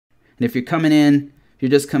And if you're coming in, if you're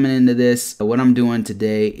just coming into this, what I'm doing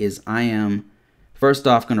today is I am first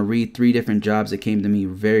off going to read 3 different jobs that came to me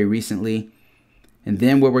very recently. And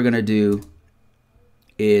then what we're going to do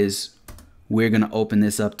is we're going to open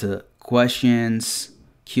this up to questions,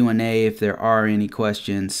 Q&A if there are any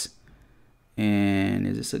questions. And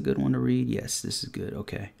is this a good one to read? Yes, this is good.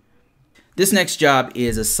 Okay. This next job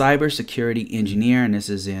is a cybersecurity engineer, and this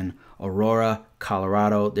is in Aurora,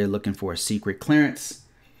 Colorado. They're looking for a secret clearance.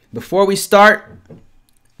 Before we start,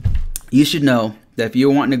 you should know that if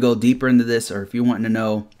you're wanting to go deeper into this, or if you're wanting to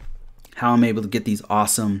know how I'm able to get these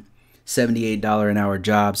awesome $78 an hour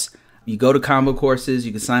jobs, you go to ConvoCourses.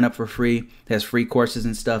 You can sign up for free. It has free courses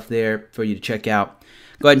and stuff there for you to check out.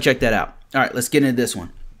 Go ahead and check that out. All right, let's get into this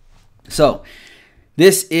one. So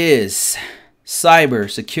this is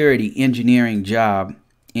cybersecurity engineering job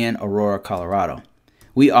in Aurora, Colorado.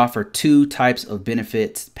 We offer 2 types of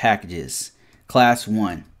benefits packages. Class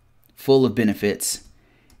 1, full of benefits,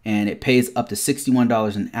 and it pays up to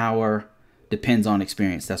 $61 an hour. Depends on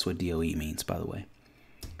experience. That's what DOE means, by the way.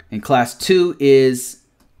 And class 2 is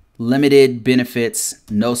limited benefits,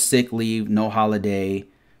 no sick leave, no holiday.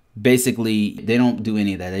 Basically, they don't do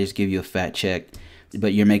any of that. They just give you a fat check,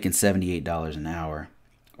 but you're making $78 an hour,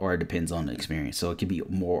 or it depends on the experience. So it could be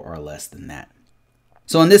more or less than that.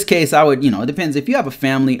 So in this case, I would, it depends. If you have a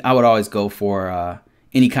family, I would always go for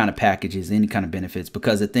any kind of packages, any kind of benefits,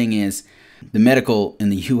 because the thing is, the medical in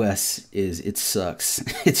the US it sucks.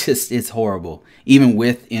 It's horrible. Even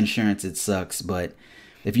with insurance, it sucks. But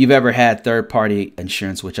if you've ever had third-party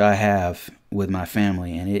insurance, which I have with my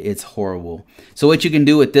family, and it's horrible. So what you can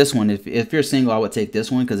do with this one, if you're single, I would take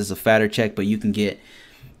this one because it's a fatter check, but you can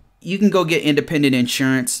go get independent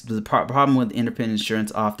insurance. The problem with independent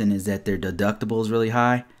insurance often is that their deductible is really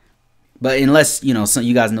high. But unless,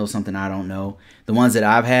 you guys know something I don't know, the ones that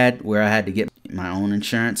I've had where I had to get my own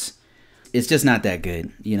insurance, it's just not that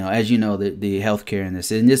good. As you know, the healthcare in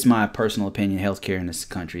this, and this is my personal opinion, healthcare in this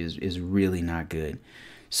country is really not good.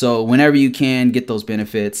 So whenever you can get those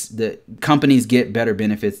benefits, the companies get better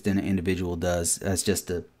benefits than an individual does. That's just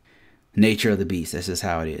the nature of the beast. That's just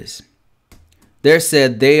how it is. They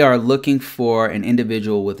said they are looking for an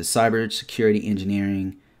individual with a cybersecurity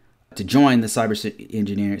engineering to join the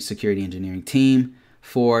cybersecurity engineering team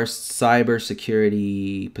for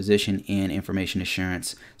cybersecurity position in information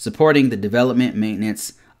assurance, supporting the development,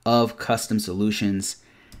 maintenance of custom solutions,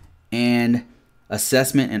 and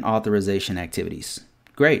assessment and authorization activities.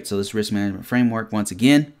 Great. So this risk management framework, once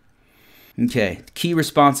again. Okay. Key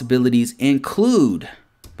responsibilities include,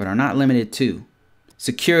 but are not limited to,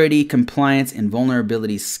 security, compliance, and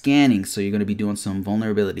vulnerability scanning. So you're going to be doing some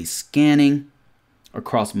vulnerability scanning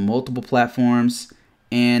across multiple platforms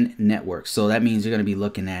and networks. So that means you're going to be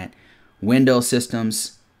looking at Windows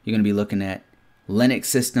systems. You're going to be looking at Linux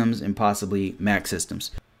systems and possibly Mac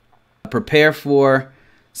systems. Prepare for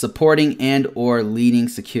supporting and or leading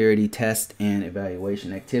security test and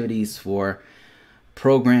evaluation activities for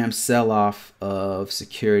program sell-off of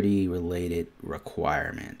security related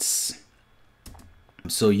requirements.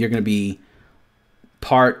 So you're going to be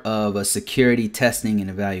part of a security testing and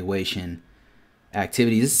evaluation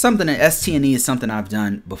activities. This is something that ST&E is something I've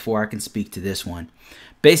done before. I can speak to this one.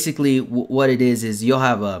 Basically what it is you'll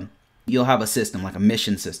have a system, like a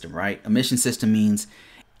mission system, right? A mission system means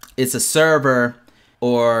it's a server,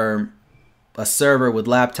 or a server with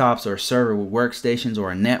laptops, or a server with workstations,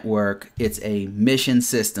 or a network. It's a mission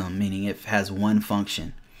system, meaning it has one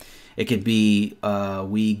function. It could be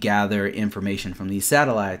we gather information from these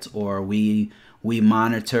satellites, or we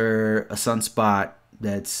monitor a sunspot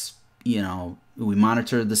that's, we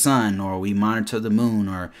monitor the sun, or we monitor the moon,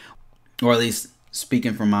 or at least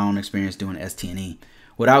speaking from my own experience doing ST&E.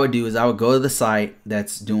 What I would do is I would go to the site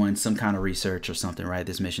that's doing some kind of research or something, right?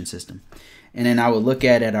 This mission system. And then I would look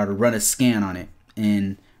at it, I would run a scan on it,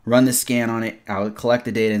 and run the scan on it. I would collect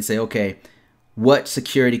the data and say, okay, what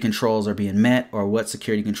security controls are being met, or what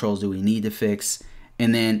security controls do we need to fix?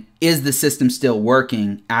 And then is the system still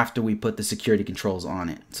working after we put the security controls on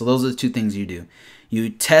it? So those are the 2 things you do. You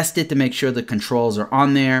test it to make sure the controls are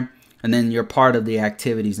on there, and then you're part of the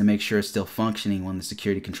activities to make sure it's still functioning when the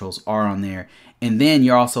security controls are on there. And then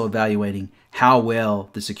you're also evaluating how well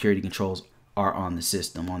the security controls are on the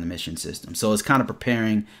system, on the mission system. So it's kind of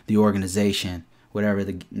preparing the organization, whatever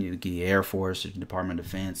the Air Force or Department of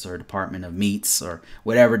Defense or Department of Meats or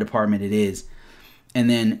whatever department it is. And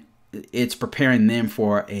then it's preparing them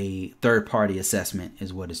for a third-party assessment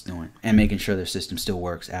is what it's doing, and making sure their system still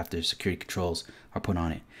works after security controls are put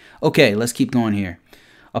on it. Okay, let's keep going here.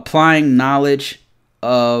 Applying knowledge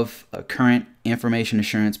of current information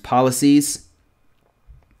assurance policies.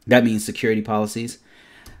 That means security policies.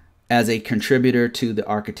 as a contributor to the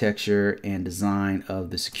architecture and design of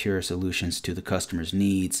the secure solutions to the customer's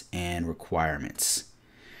needs and requirements.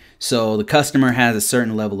 So the customer has a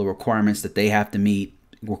certain level of requirements that they have to meet.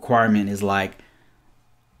 Requirement is like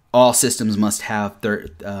all systems must have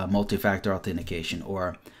multi-factor authentication,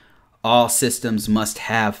 or all systems must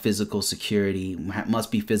have physical security,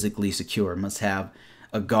 must be physically secure, must have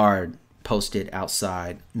a guard posted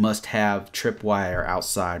outside, must have tripwire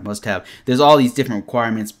outside, must have, there's all these different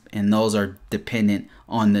requirements, and those are dependent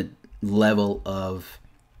on the level of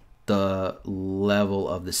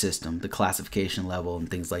the system, the classification level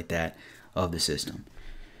and things like that of the system.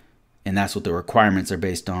 And that's what the requirements are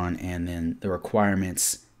based on, and then the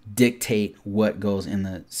requirements dictate what goes in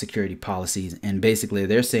the security policies. And basically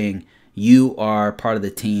they're saying you are part of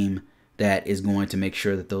the team that is going to make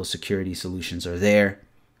sure that those security solutions are there,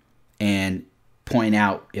 and point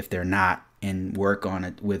out if they're not, and work on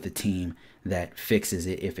it with the team that fixes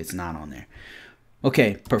it if it's not on there.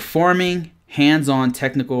 Okay, performing hands-on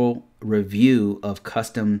technical review of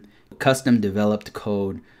custom developed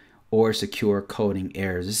code or secure coding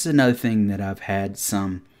errors. This is another thing that I've had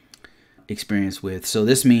some experience with. So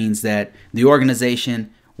this means that the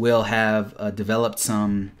organization will have developed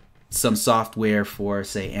some software for,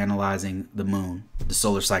 say, analyzing the moon, the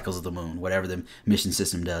solar cycles of the moon, whatever the mission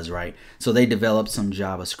system does, right? So they developed some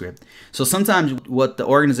JavaScript. So sometimes what the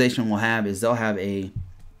organization will have is they'll have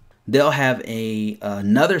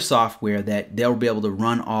another software that they'll be able to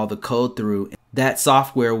run all the code through. That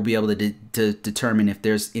software will be able to determine if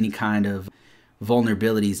there's any kind of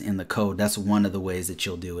vulnerabilities in the code. That's one of the ways that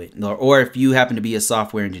you'll do it. Or if you happen to be a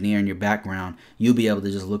software engineer in your background, you'll be able to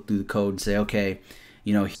just look through the code and say, okay,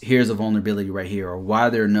 you know, here's a vulnerability right here, or why are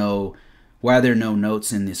there no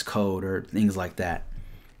notes in this code, or things like that.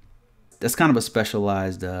 That's kind of a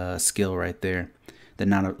specialized skill right there that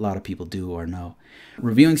not a lot of people do or know.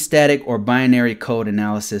 Reviewing static or binary code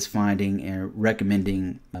analysis, finding and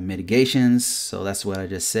recommending mitigations. So that's what I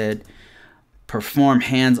just said. Perform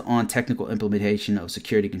hands-on technical implementation of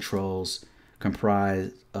security controls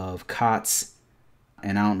comprised of COTS.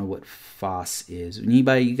 And I don't know what FOSS is.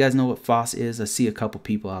 Anybody, you guys know what FOSS is? I see a couple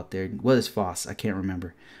people out there. What is FOSS? I can't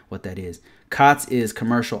remember what that is. COTS is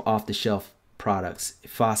commercial off-the-shelf products.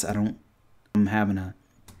 FOSS, I don't remember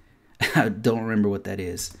what that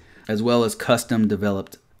is. As well as custom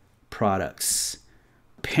developed products.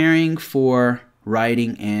 Preparing for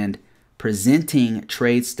writing and presenting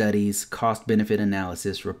trade studies, cost-benefit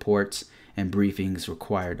analysis, reports, and briefings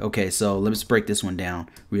required. Okay, so let's break this one down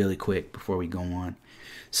really quick before we go on.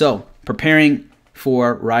 So, preparing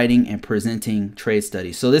for writing and presenting trade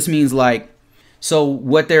studies. So this means so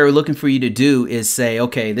what they're looking for you to do is say,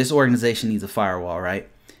 okay, this organization needs a firewall, right?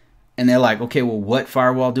 And they're like, okay, well, what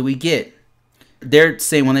firewall do we get? They're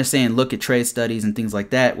saying, when they're saying look at trade studies and things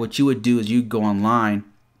like that, what you would do is you go online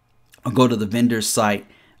or go to the vendor's site,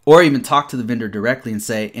 or even talk to the vendor directly and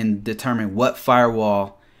say, and determine what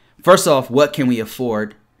firewall. First off, what can we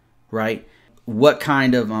afford, right? What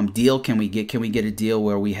kind of deal can we get? Can we get a deal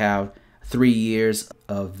where we have 3 years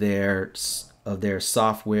of their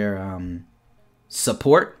software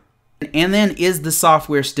support? And then, is the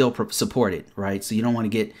software still supported, right? So you don't want to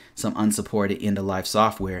get some unsupported end-of-life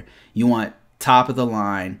software. You want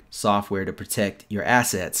top-of-the-line software to protect your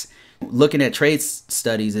assets. Looking at trade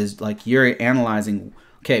studies is like you're analyzing,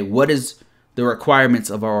 okay, what is the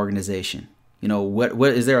requirements of our organization? You know,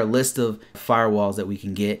 what is there a list of firewalls that we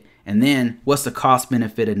can get? And then what's the cost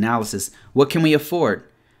benefit analysis? What can we afford?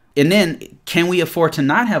 And then, can we afford to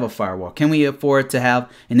not have a firewall? Can we afford to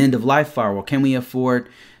have an end of life firewall? Can we afford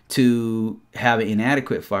to have an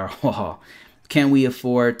inadequate firewall? Can we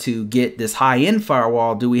afford to get this high end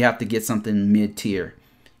firewall? Do we have to get something mid tier?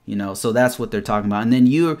 You know, so that's what they're talking about. And then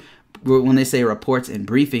when they say reports and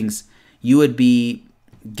briefings, you would be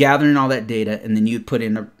gathering all that data, and then you'd put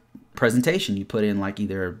in a presentation. You put in like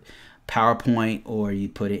either PowerPoint, or you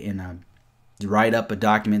put it in write up a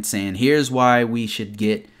document saying, here's why we should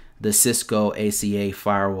get the Cisco ACA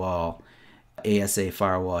firewall, ASA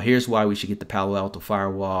firewall. Here's why we should get the Palo Alto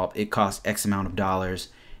firewall. It costs X amount of dollars,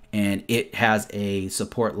 and it has a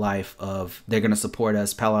support life of, they're going to support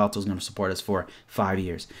us. Palo Alto is going to support us for 5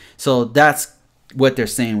 years. So that's what they're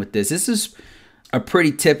saying with this. This is a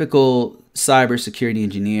pretty typical cybersecurity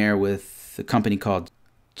engineer with a company called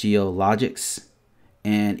Geologics.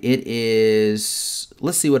 And it is,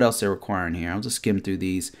 let's see what else they're requiring here. I'll just skim through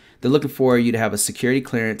these. They're looking for you to have a security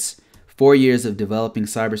clearance, 4 years of developing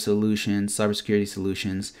cybersecurity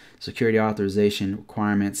solutions, security authorization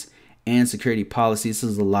requirements, and security policies.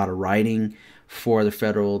 This is a lot of writing for the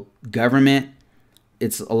federal government.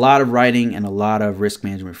 It's a lot of writing and a lot of risk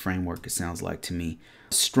management framework, it sounds like to me.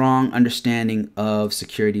 Strong understanding of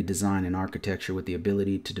security design and architecture with the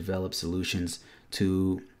ability to develop solutions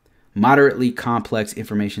to moderately complex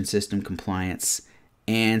information system compliance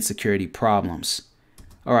and security problems.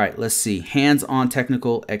 All right, let's see. Hands-on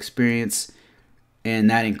technical experience, and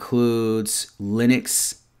that includes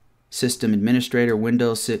Linux system administrator,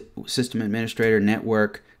 Windows system administrator,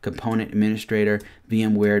 network component administrator,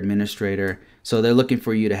 VMware administrator. So they're looking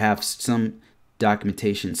for you to have some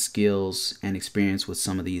documentation skills and experience with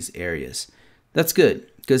some of these areas. That's good.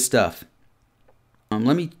 Good stuff.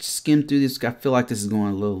 Let me skim through this. I feel like this is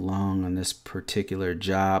going a little long on this particular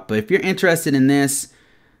job, but if you're interested in this,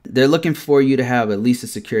 they're looking for you to have at least a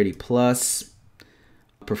Security Plus,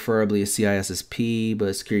 preferably a CISSP,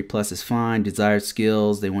 but Security Plus is fine. Desired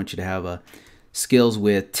skills, they want you to have skills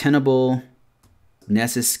with Tenable,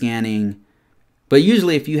 Nessus scanning. But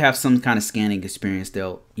usually if you have some kind of scanning experience,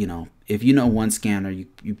 they'll, if you know one scanner, you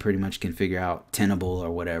pretty much can figure out Tenable or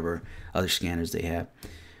whatever other scanners they have.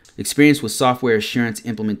 Experience with software assurance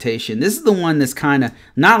implementation. This is the one that's kind of,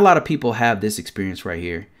 not a lot of people have this experience right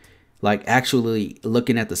here. Like actually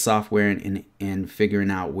looking at the software and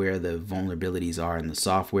figuring out where the vulnerabilities are in the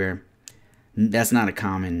software. That's not a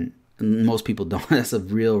common, most people don't. That's a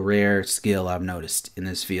real rare skill I've noticed in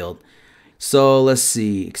this field. So let's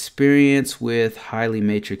see, experience with highly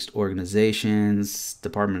matrixed organizations,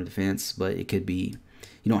 Department of Defense, but it could be,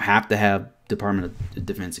 you don't have to have Department of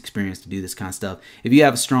Defense experience to do this kind of stuff. If you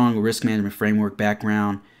have a strong risk management framework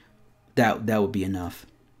background, that would be enough.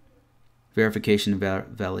 Verification,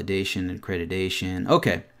 validation, and accreditation.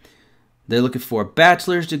 Okay. They're looking for a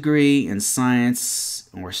bachelor's degree in science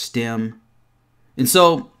or STEM. And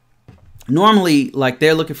so normally, like,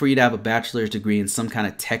 they're looking for you to have a bachelor's degree in some kind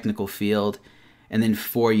of technical field and then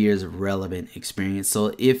 4 years of relevant experience.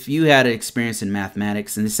 So if you had an experience in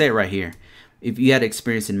mathematics, and they say it right here, if you had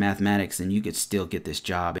experience in mathematics, then you could still get this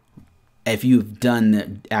job. If you've done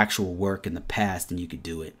the actual work in the past, then you could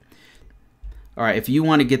do it. All right, if you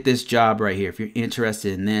want to get this job right here, if you're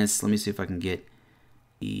interested in this, let me see if I can get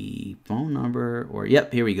the phone number, or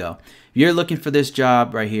yep, here we go. If you're looking for this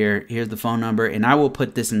job right here, here's the phone number, and I will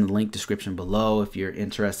put this in the link description below if you're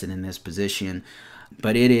interested in this position.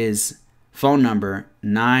 But it is phone number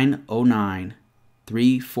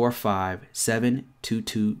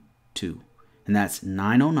 909-345-7222. And that's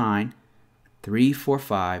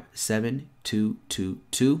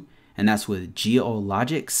 909-345-7222. And that's with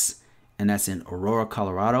Geologics. And that's in Aurora,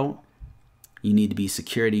 Colorado. You need to be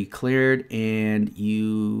security cleared, and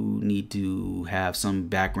you need to have some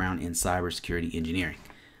background in cybersecurity engineering.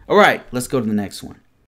 All right, let's go to the next one.